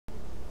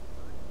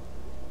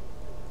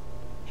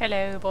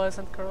Hello boys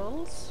and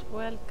girls,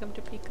 welcome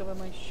to Peek Over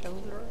My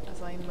Shoulder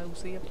as I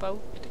mosey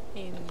about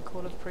in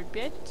Call of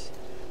Pripyat,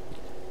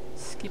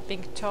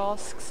 skipping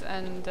tasks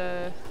and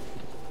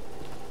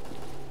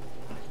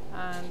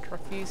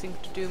refusing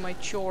to do my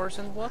chores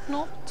and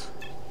whatnot.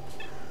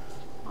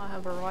 I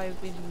have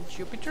arrived in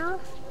Jupiter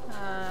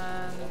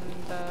and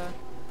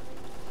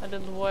a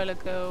little while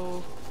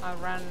ago I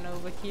ran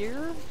over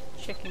here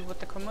checking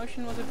what the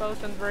commotion was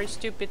about and very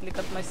stupidly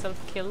got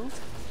myself killed.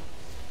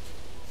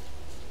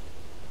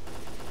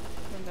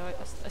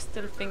 I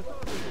still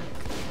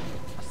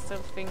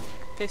think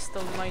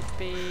pistol might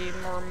be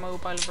more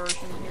mobile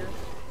version here.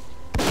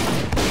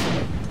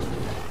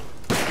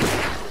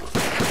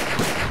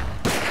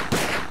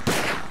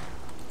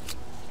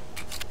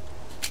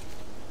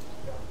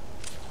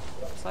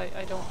 Because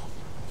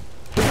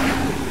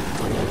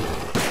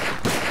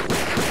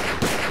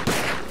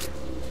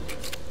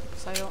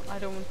I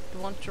don't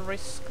want to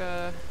risk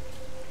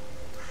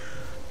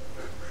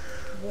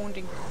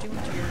wounding dude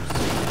ears.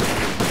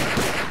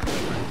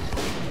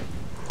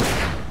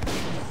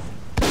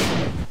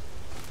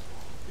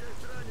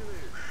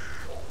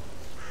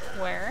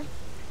 Where?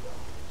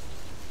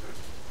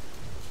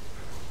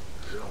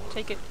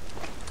 Take it.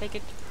 Take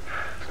it.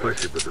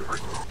 Whoops!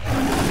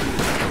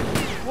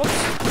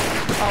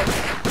 Oh,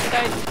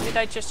 did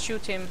I just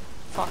shoot him?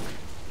 Fuck.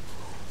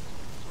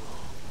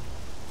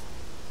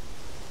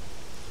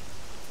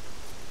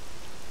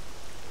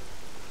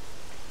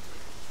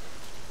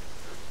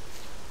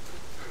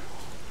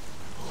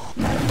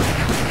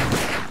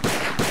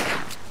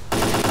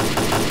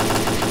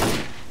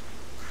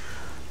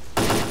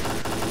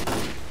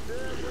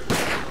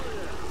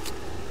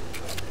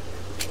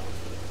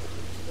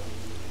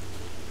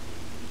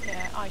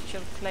 I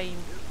shall claim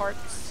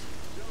parts.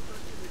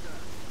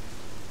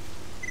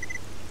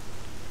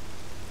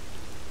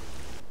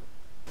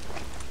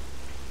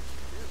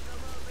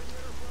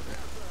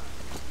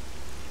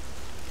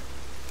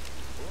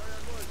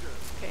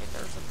 Okay,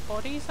 there's a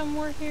body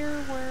somewhere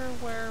here.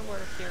 Where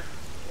here?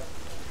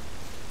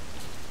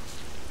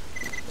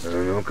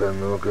 Ну-ка,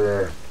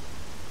 ну-ка.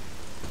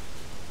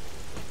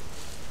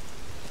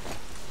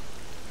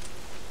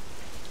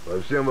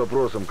 По всем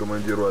вопросам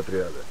командиру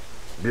отряда.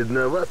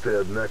 Бедноватый,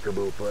 однако,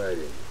 был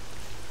парень.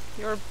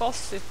 Your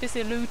boss is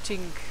busy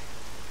looting,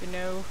 you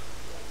know.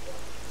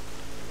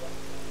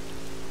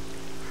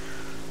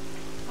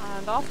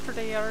 And after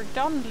they are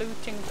done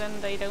looting,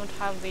 then they don't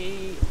have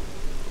the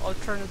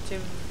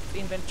alternative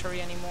inventory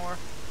anymore.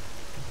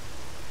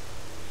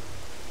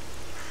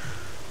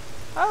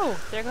 Oh,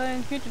 they're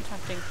going mutant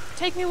hunting.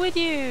 Take me with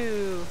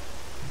you!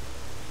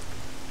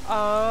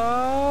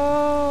 Oh.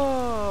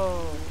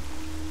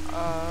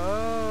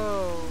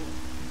 Oh.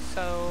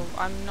 So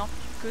I'm not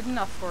good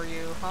enough for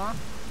you, huh?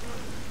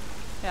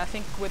 Yeah, I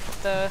think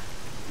with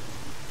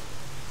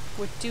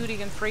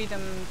duty and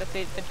freedom, the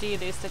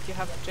deal is that you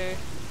have to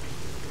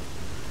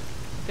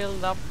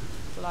build up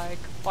like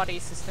body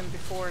system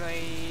before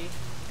they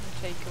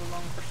take you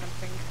along for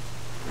something.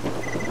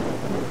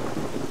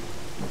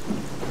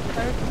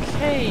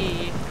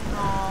 Okay,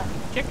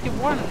 objective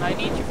 1. I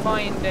need to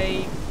find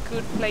a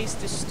good place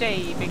to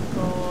stay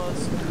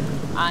because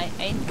I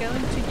ain't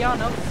going to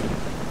Janov.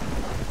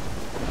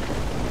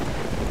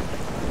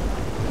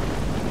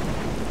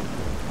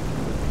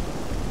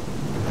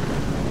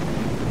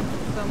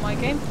 My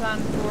game plan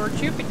for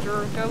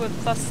Jupiter go with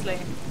thusly.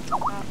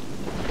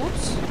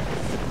 Oops.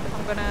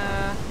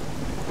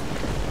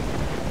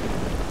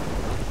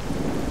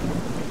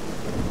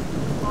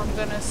 I'm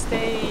gonna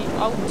stay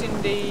out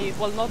in the,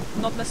 well,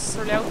 not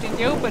necessarily out in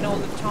the open all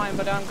the time,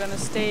 but I'm gonna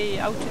stay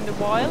out in the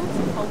wild,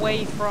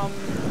 away from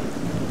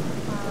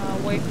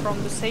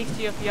the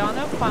safety of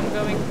Janov. I'm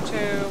going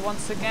to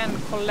once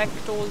again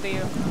collect all the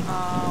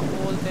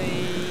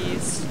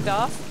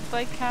stuff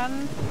I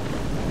can,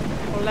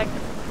 collect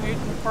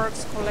mutant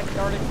perks, collect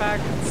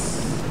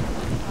artifacts,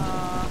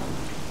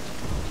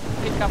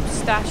 pick up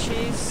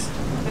stashes.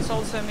 This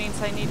also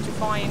means I need to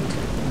find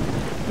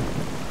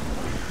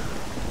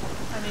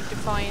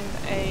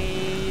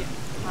a,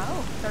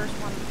 oh, there's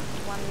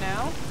one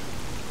now.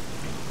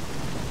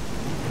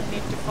 I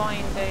need to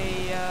find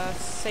a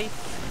safe,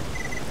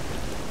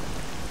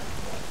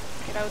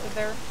 get out of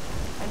there.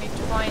 I need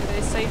to find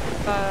a safe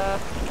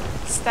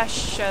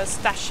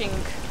stashing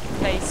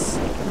place.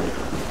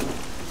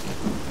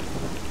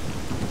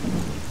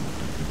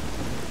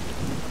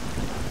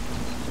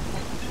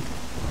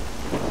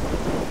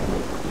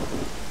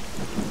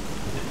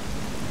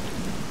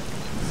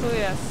 So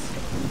yes,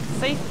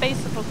 safe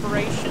base of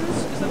operations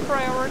is a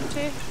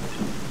priority.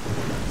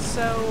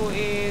 So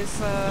is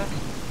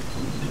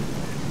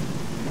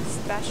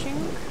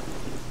stashing.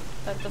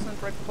 That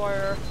doesn't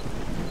require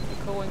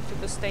going to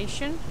the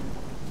station.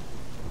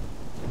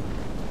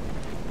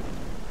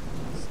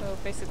 So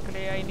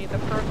basically I need a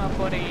perma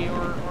body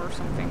or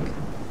something.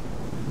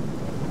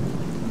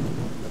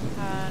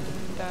 And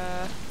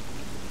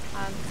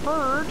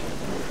third,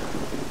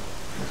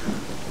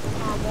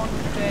 I want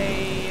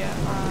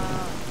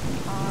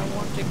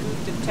a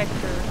good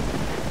detector.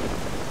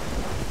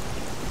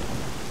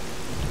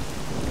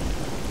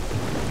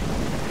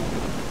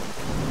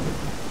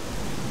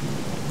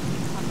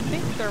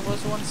 there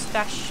was one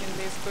stash in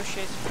these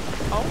bushes.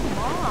 Oh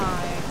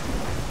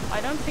my!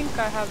 I don't think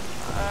I have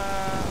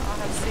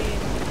seen...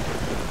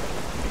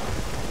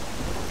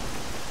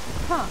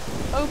 Huh,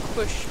 oak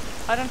bush.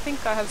 I don't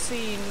think I have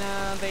seen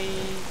the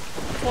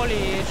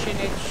foliage in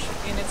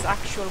its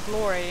actual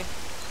glory.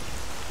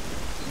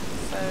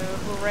 So,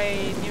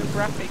 hooray, new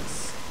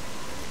graphics.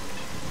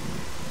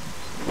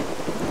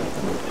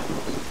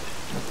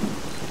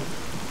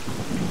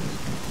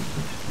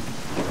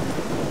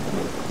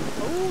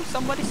 Oh,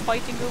 somebody's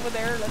fighting over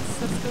there. Let's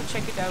go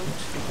check it out.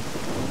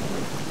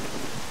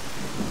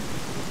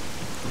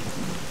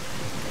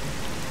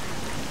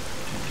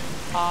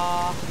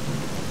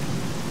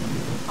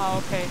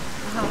 Okay.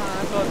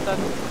 I thought that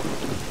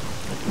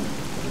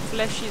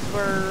fleshies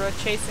were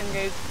chasing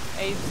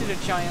a pseudo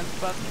giant,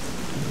 but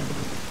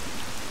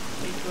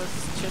it was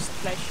just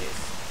fleshies.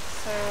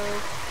 So,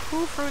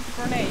 who threw the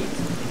grenade?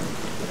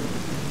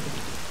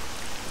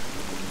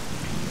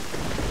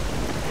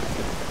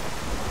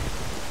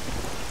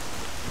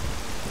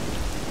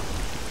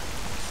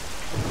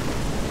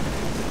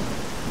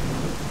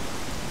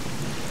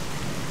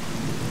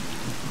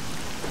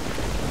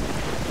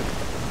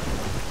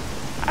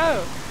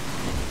 Oh!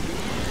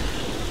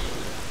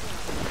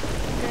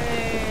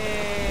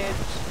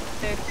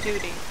 Good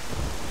duty.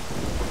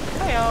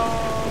 Heyo!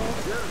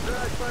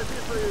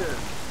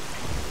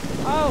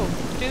 Oh,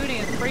 duty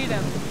and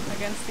freedom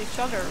against each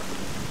other.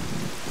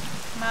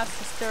 Mass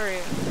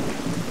hysteria.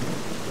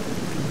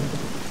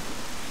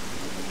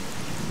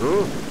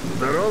 Ну,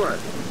 здорово!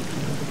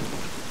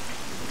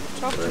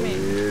 Talk to me.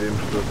 Проверим,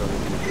 что там у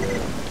тебя.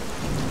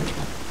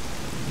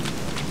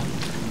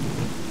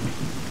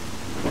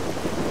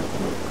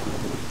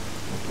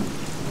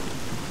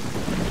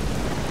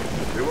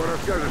 Чего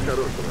расскажешь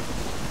хорошего?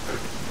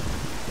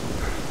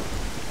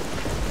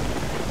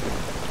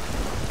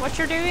 What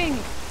you're doing?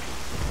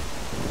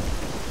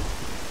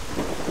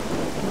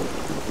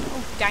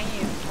 Oh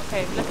damn.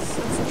 Okay,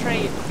 let's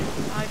trade.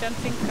 I don't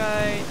think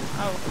I...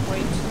 Oh,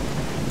 wait.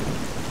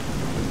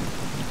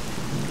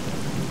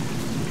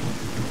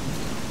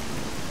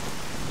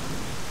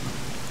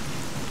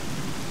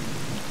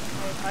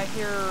 I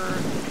hear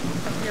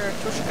a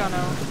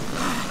Tushkano.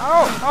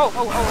 Oh!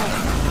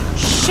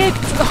 Shit!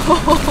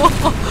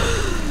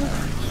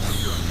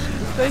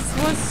 This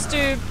was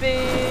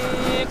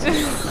stupid.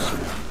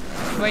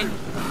 Wait.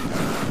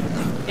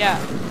 Yeah.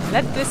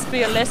 Let this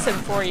be a lesson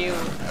for you.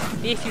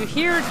 If you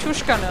hear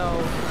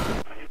Tushkano,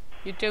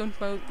 you don't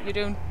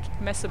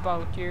mess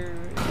about. You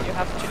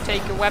have to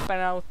take your weapon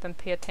out and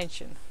pay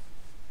attention.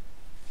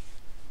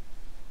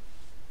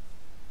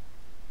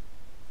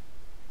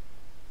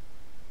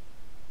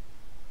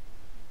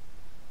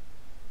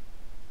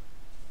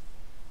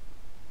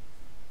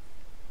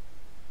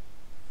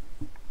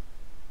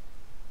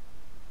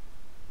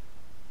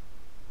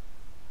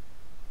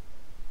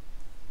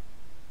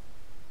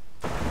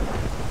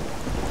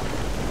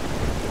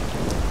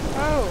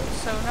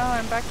 So now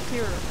I'm back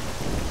here.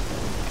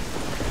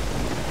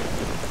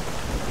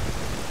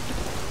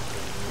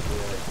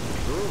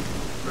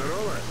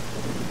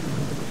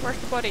 Where's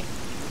the body?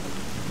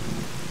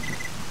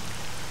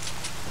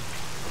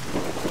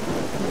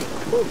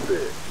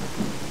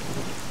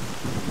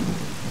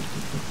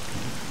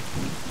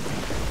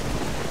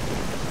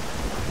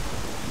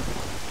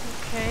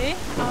 Okay,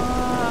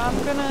 I'm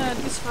gonna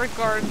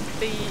disregard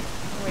the...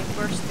 Wait,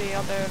 where's the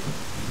other...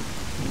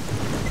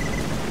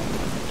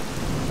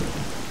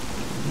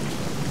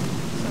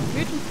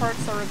 Mutant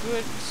parts are a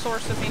good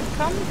source of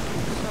income,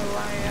 so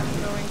I am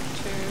going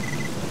to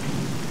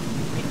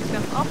pick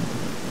them up,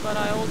 but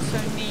I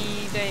also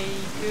need a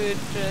good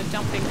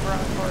dumping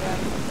ground for them.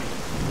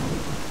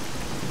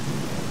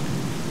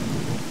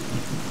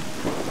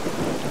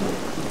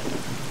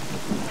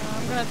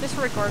 I'm gonna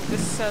disregard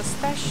this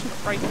stash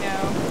right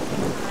now,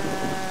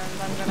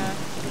 and I'm gonna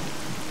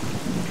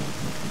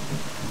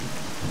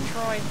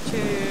try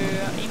to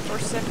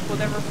intercept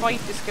whatever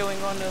fight is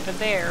going on over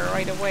there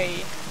right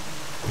away.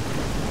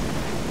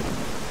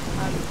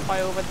 And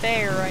by over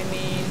there, I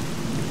mean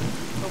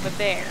over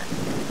there.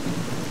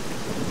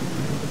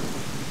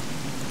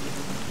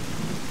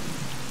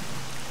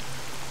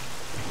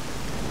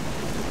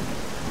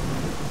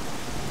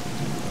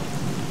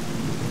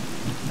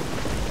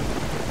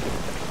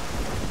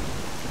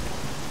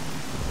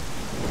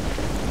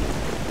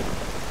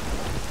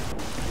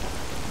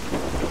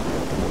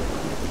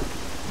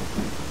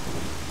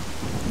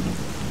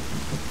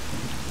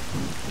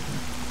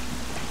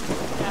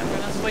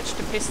 Switch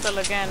to pistol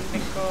again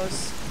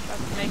because that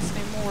makes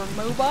me more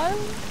mobile.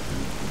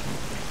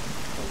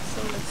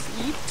 So let's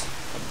eat.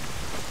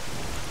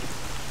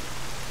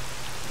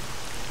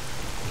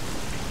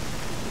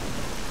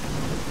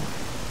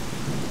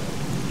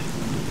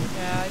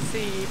 Yeah, I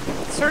see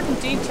certain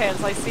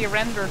details I see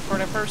rendered for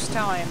the first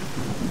time.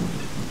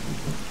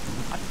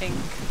 I think.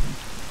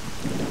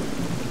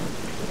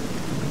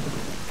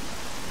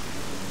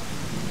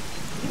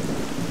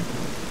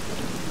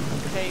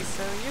 Okay,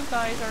 so you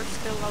guys are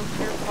still out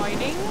here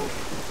fighting.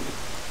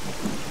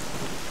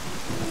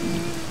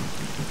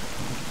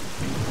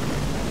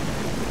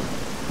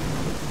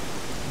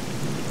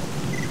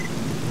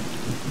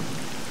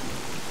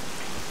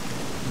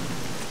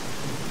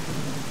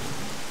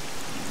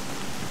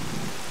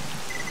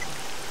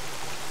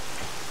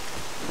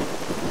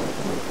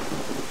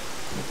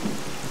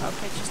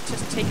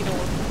 just take it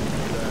all.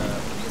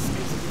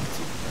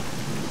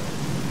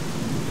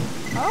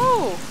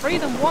 Oh,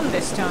 freedom won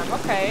this time.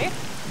 Okay.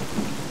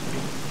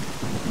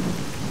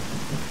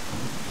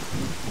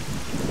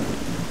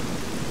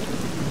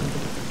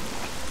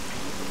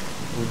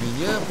 У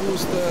меня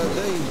пусто,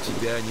 да и у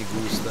тебя не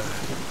густо.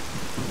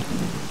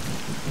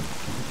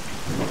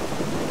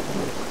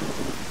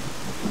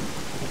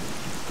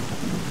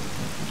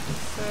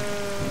 So,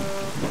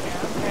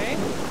 yeah, okay.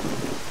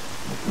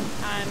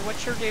 And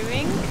what you're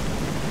doing?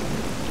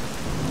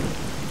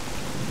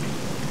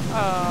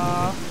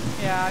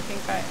 Yeah, I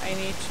think I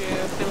need to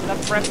build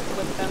up rep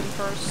with them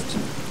first.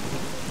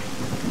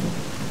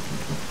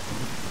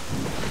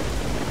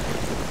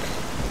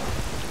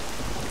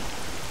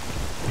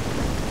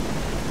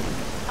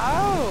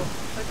 Oh,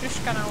 they're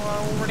just kind of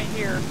already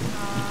here.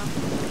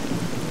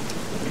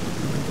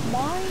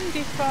 Mind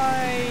if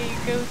I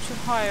go to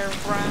higher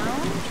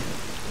ground?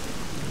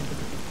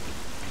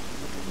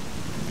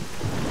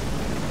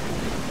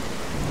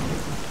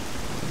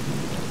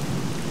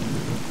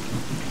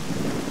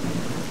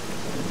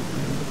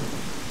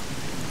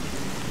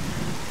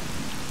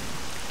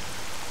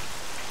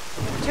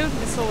 I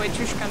totally saw a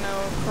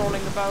Tushkano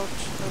crawling about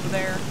over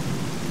there.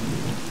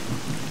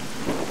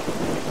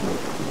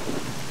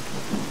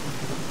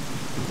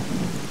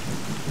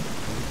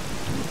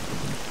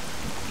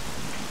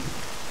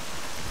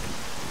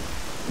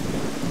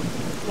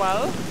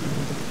 Well,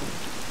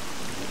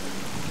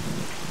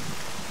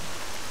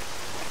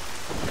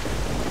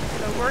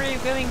 so where are you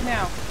going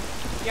now?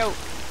 Yo.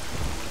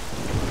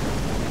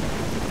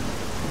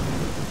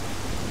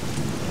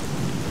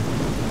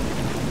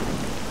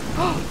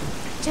 Oh,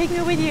 take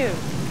me with you.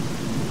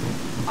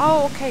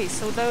 Oh, okay.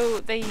 So though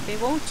they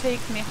won't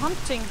take me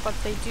hunting, but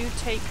they do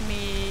take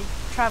me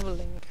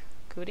traveling.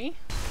 Goodie.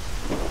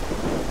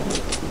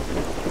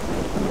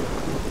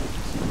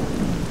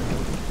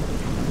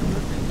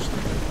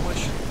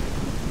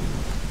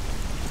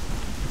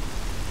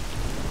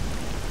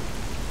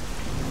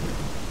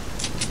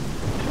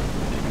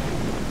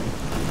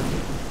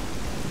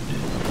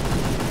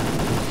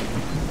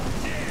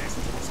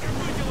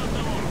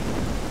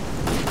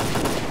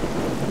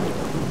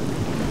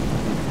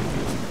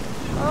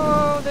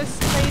 This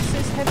place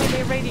is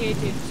heavily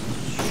radiated.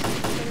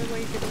 Get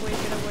away, get away,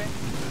 get away.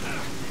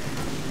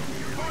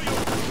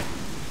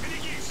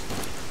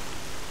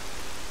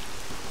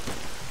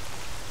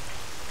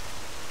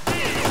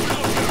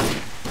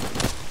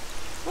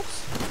 Whoops.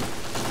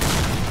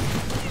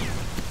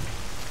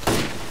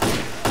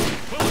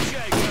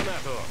 Получай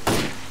гранату!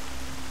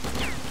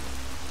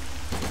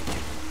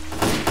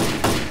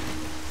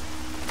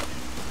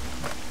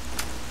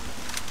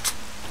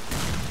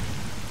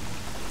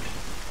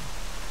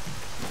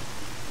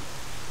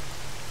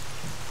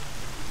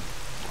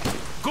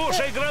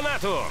 Кушай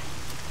гранату!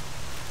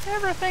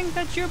 Everything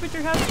that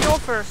Jupiter has to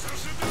offer.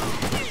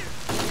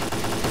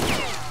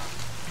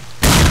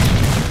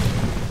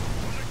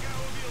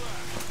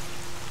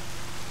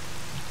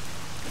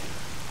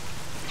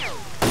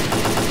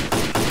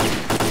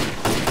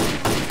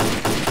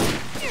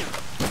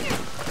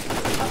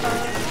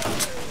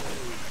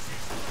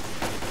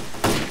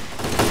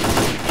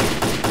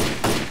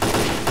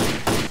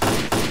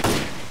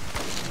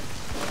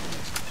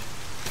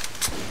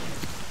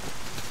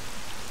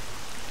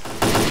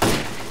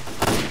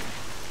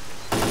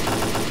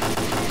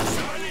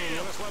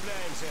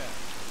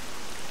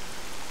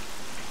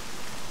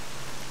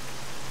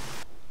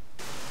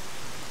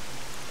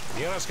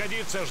 Не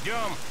расходиться,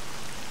 ждем.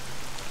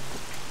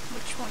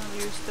 Which one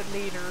will use the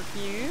leader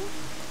view?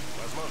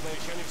 Возможно,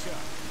 еще не все.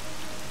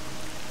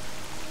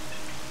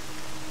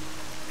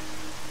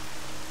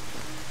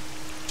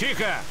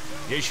 Тихо!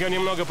 Еще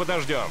немного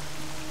подождем.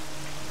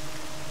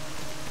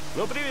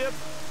 Ну, привет.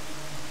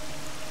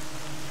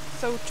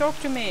 So talk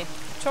to me.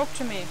 Talk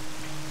to me.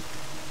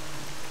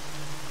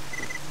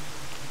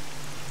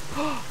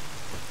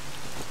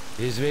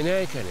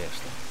 Извиняй,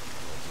 конечно.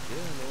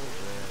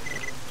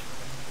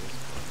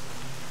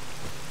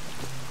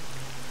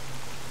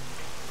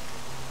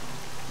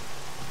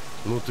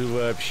 Ну ты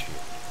вообще.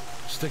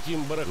 С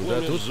таким барахлом.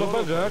 Да тут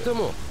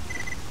по-богатому.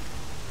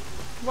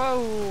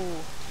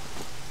 Whoa.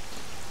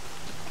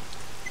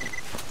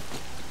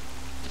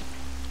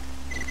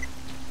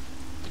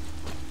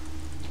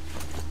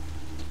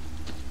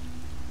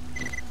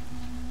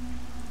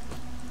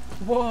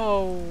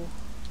 Whoa.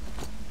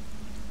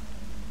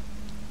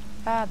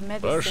 Bad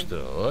medicine. А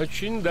что,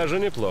 очень даже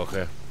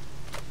неплохо.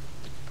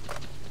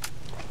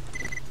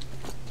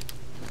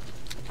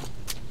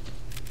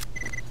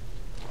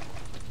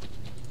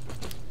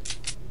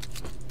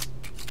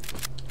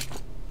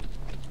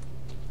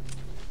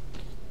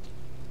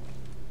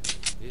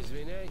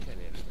 Извиняй,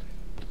 конечно,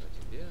 но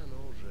тебе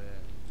оно уже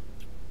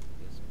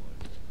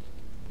использовано.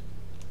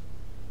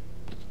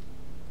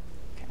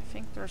 Okay, I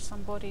think there's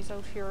some bodies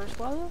out here as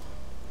well.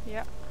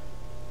 Yeah.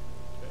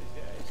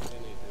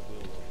 Хозяйственный ты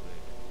был уже.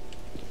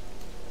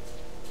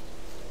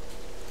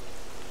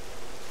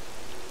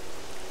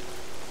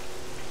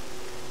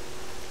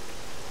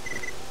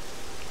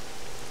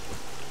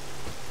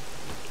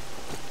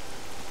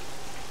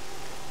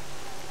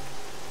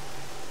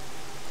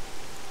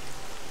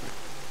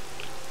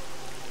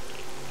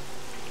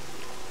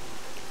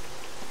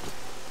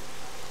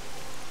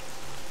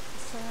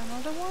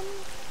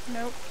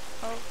 No.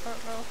 Oh, oh,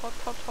 oh, hot,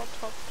 hot, hot,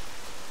 hot.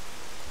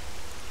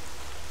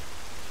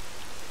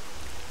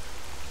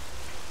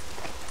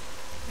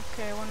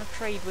 Okay, I wanna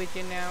trade with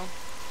you now.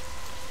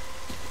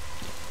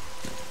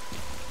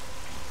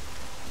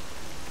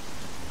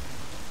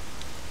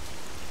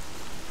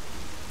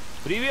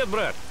 Привет,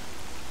 брат!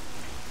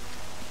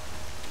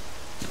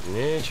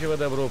 Нечего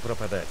добру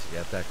пропадать,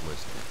 я так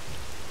мыслю.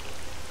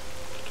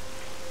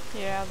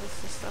 Yeah,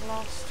 this is the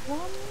last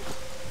one.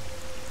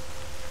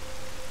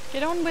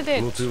 Get on with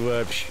it! Ну ты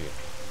вообще.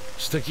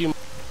 С таким...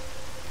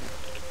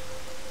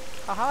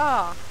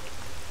 Aha!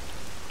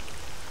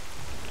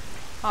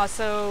 Ah,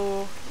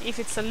 so if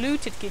it's a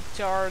looted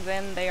guitar,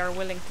 then they are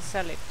willing to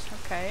sell it.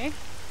 Okay.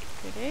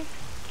 Goody.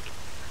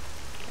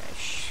 I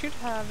should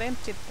have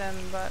emptied them,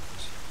 but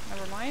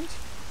never mind.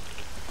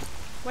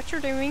 What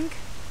you're doing?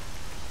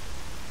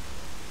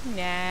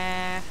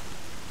 Nah.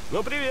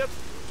 Ну привет!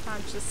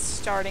 I'm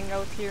just starting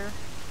out here.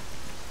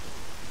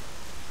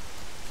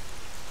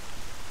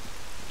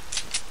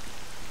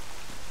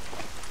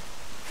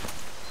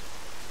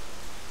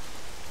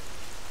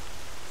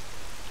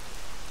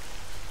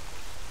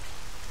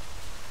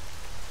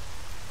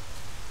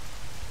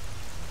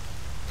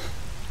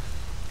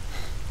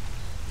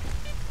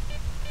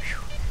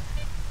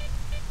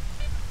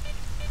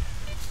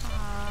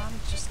 I'm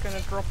just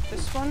gonna drop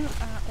this one.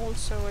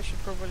 Also, I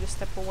should probably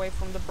step away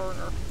from the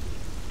burner.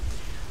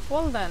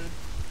 Well then,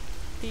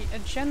 the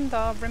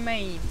agenda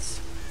remains.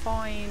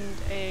 Find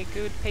a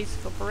good pace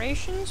of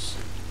operations.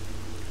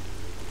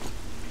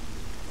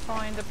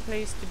 Find a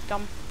place to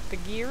dump the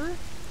gear.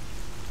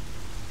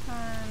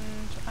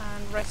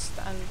 And rest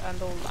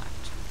and all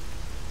that.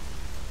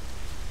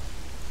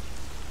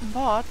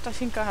 But I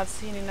think I have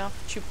seen enough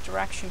Jupiter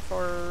action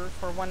for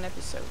one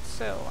episode,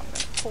 so I'm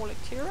gonna call it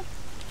here.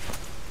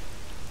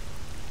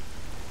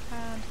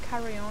 And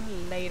carry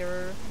on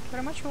later. Thank you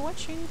very much for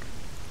watching.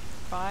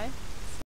 Bye.